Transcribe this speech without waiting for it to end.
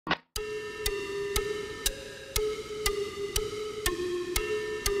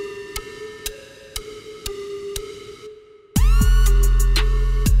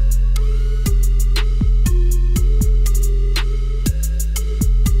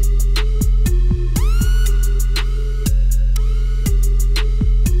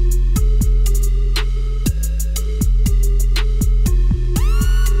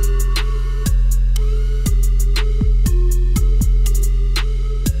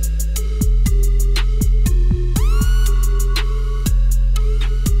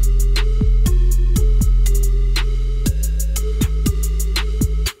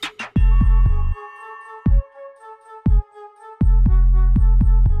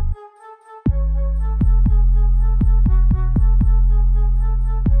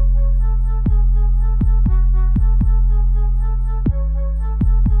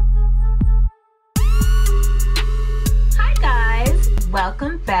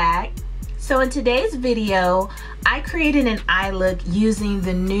back. So in today's video, I created an eye look using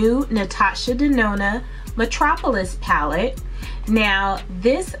the new Natasha Denona METROPOLIS palette. Now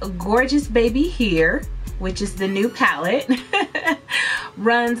this gorgeous baby here, which is the new palette,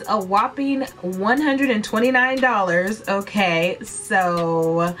 runs a whopping $129. Okay,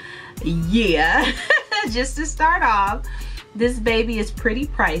 so yeah. Just to start off, this baby is pretty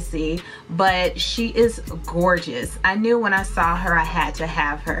pricey, but she is gorgeous. I knew when I saw her I had to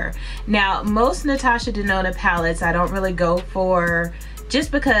have her. Now most Natasha Denona palettes I don't really go for,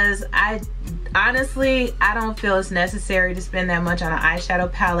 just because I honestly don't feel it's necessary to spend that much on an eyeshadow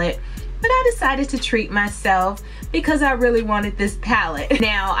palette. But I decided to treat myself because I really wanted this palette.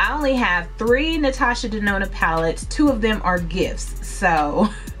 Now I only have 3 Natasha Denona palettes. 2 of them are gifts, so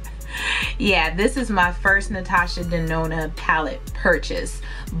yeah, this is my first Natasha Denona palette purchase.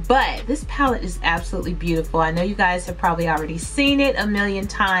 But this palette is absolutely beautiful. I know you guys have probably already seen it a million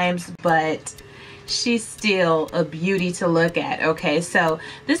times, but she's still a beauty to look at. Okay, so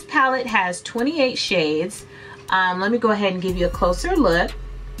this palette has 28 shades. Let me go ahead and give you a closer look.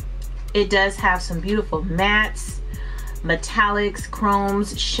 It does have some beautiful mattes, metallics,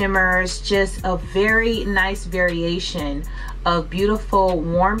 chromes, shimmers, just a very nice variation of beautiful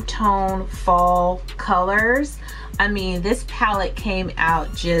warm tone fall colors. I mean, this palette came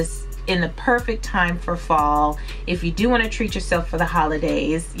out just in the perfect time for fall. If you do want to treat yourself for the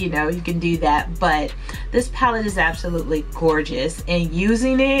holidays, you know, you can do that. But this palette is absolutely gorgeous, and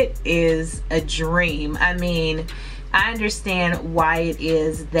using it is a dream. I mean, I understand why it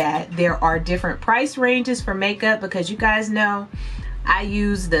is that there are different price ranges for makeup, because you guys know I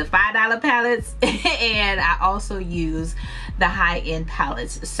use the $5 palettes and I also use the high-end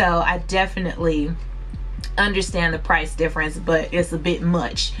palettes. So I definitely understand the price difference, but it's a bit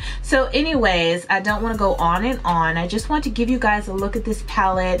much. So anyways, I don't want to go on and on. I just want to give you guys a look at this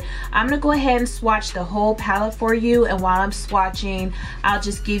palette. I'm gonna go ahead and swatch the whole palette for you, and while I'm swatching, I'll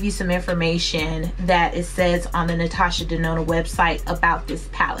just give you some information that it says on the Natasha Denona website about this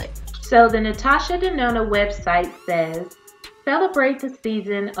palette. So the Natasha Denona website says, celebrate the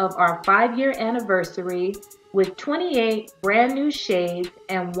season of our 5-year anniversary with 28 brand new shades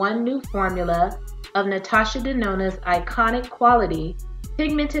and 1 new formula of Natasha Denona's iconic quality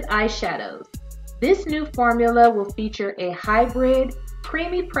pigmented eyeshadows. This new formula will feature a hybrid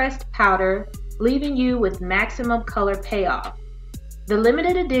creamy pressed powder, leaving you with maximum color payoff. The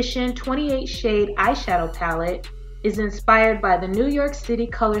limited edition 28 shade eyeshadow palette is inspired by the New York City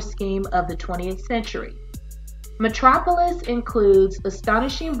color scheme of the 20th century. METROPOLIS includes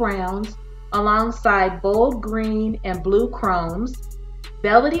astonishing browns alongside bold green and blue chromes,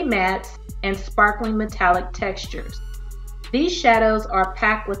 velvety mattes, and sparkling metallic textures. These shadows are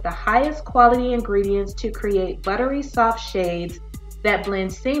packed with the highest quality ingredients to create buttery soft shades that blend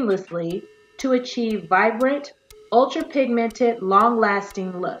seamlessly to achieve vibrant, ultra-pigmented,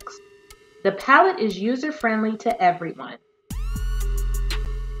 long-lasting looks. The palette is user-friendly to everyone.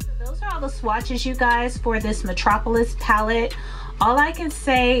 So those are all the swatches, you guys, for this METROPOLIS palette. All I can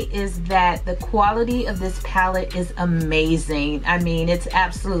say is that the quality of this palette is amazing. I mean, it's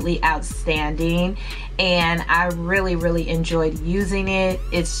absolutely outstanding, and I really enjoyed using it.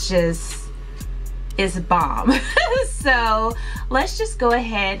 It's bomb. So let's just go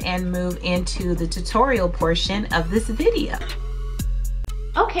ahead and move into the tutorial portion of this video.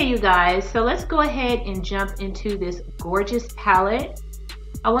 Okay, you guys, so let's go ahead and jump into this gorgeous palette.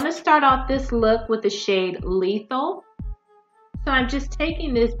 I want to start off this look with the shade Lethal. So I'm just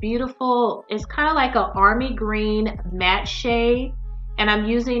taking this beautiful, it's kind of like an army green matte shade, and I'm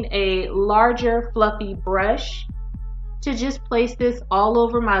using a larger fluffy brush to just place this all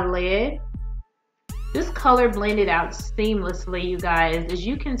over my lid. This color blended out seamlessly, you guys. As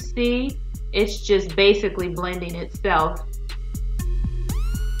you can see, it's just basically blending itself.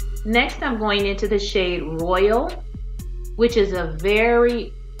 Next, I'm going into the shade Royal, which is a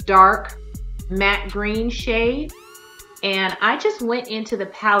very dark matte green shade. And I just went into the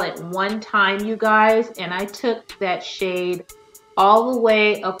palette one time, you guys, and I took that shade all the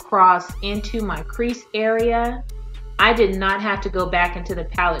way across into my crease area. I did not have to go back into the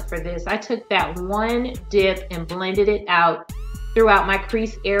palette for this. I took that one dip and blended it out throughout my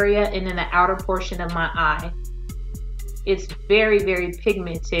crease area and in the outer portion of my eye. It's very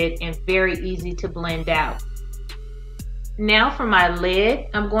pigmented and very easy to blend out. Now for my lid,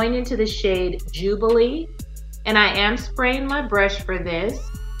 I'm going into the shade Jubilee. And I am spraying my brush for this.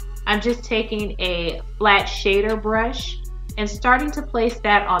 I'm just taking a flat shader brush and starting to place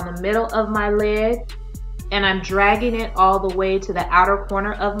that on the middle of my lid, and I'm dragging it all the way to the outer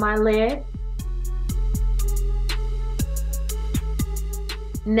corner of my lid.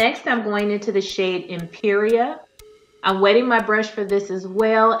 Next, I'm going into the shade Imperia. I'm wetting my brush for this as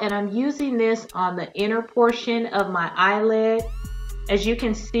well, and I'm using this on the inner portion of my eyelid. As you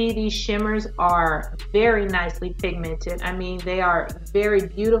can see, these shimmers are very nicely pigmented. I mean, they are very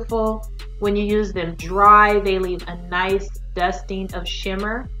beautiful. When you use them dry, they leave a nice dusting of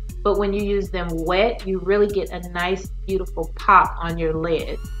shimmer. But when you use them wet, you really get a nice, beautiful pop on your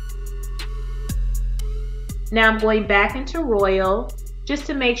lid. Now I'm going back into Royal just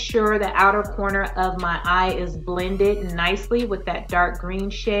to make sure the outer corner of my eye is blended nicely with that dark green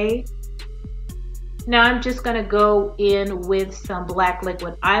shade. Now I'm just going to go in with some black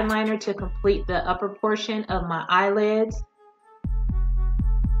liquid eyeliner to complete the upper portion of my eyelids.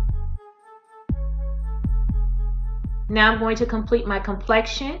 Now I'm going to complete my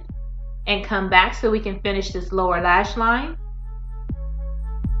complexion and come back so we can finish this lower lash line.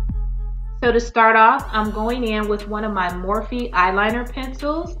 So to start off, I'm going in with one of my Morphe eyeliner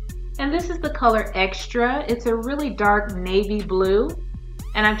pencils, and this is the color Extra. It's a really dark navy blue,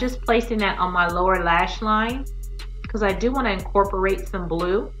 and I'm just placing that on my lower lash line because I do want to incorporate some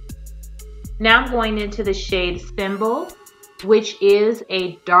blue. Now I'm going into the shade Symbol, which is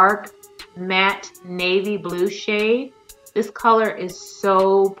a dark matte navy blue shade. This color is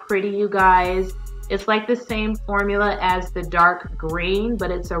so pretty, you guys. It's like the same formula as the dark green,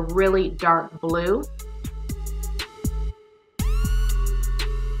 but it's a really dark blue.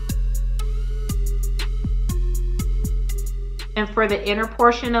 And for the inner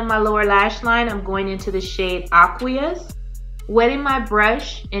portion of my lower lash line, I'm going into the shade Aqueous, wetting my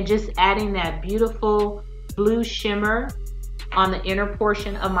brush and just adding that beautiful blue shimmer on the inner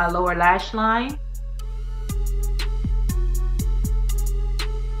portion of my lower lash line.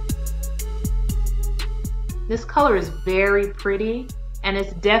 This color is very pretty and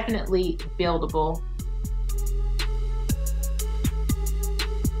it's definitely buildable.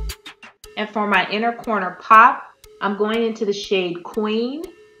 And for my inner corner pop, I'm going into the shade Queen.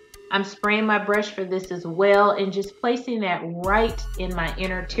 I'm spraying my brush for this as well and just placing that right in my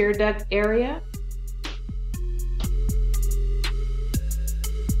inner tear duct area.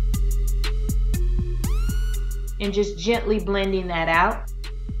 And just gently blending that out.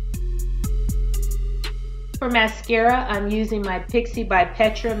 For mascara, I'm using my Pixie by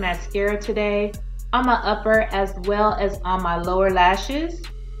Petra mascara today on my upper as well as on my lower lashes.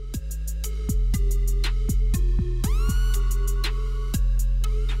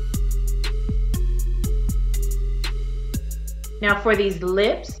 Now for these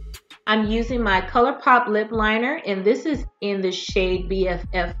lips, I'm using my ColourPop lip liner, and this is in the shade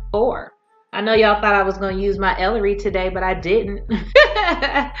BFF4. I know y'all thought I was going to use my Ellery today, but I didn't.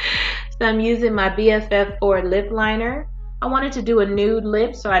 So I'm using my BFF4 lip liner. I wanted to do a nude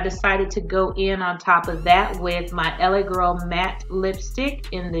lip, so I decided to go in on top of that with my LA Girl matte lipstick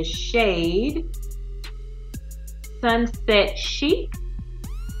in the shade Sunset Chic.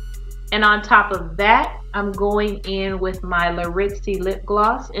 And on top of that, I'm going in with my Laritzi lip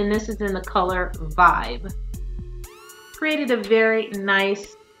gloss, and this is in the color Vibe. Created a very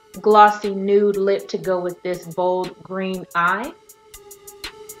nice glossy nude lip to go with this bold green eye.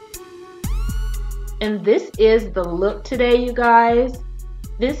 And this is the look today, you guys.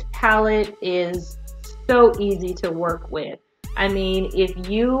 This palette is so easy to work with. I mean, if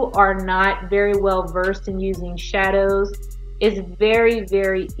you are not very well versed in using shadows, it's very,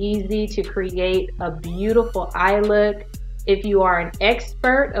 very easy to create a beautiful eye look. If you are an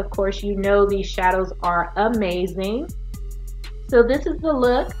expert, of course, you know these shadows are amazing. So this is the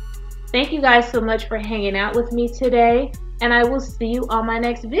look. Thank you guys so much for hanging out with me today, and I will see you on my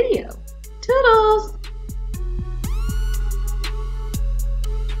next video. Toodles!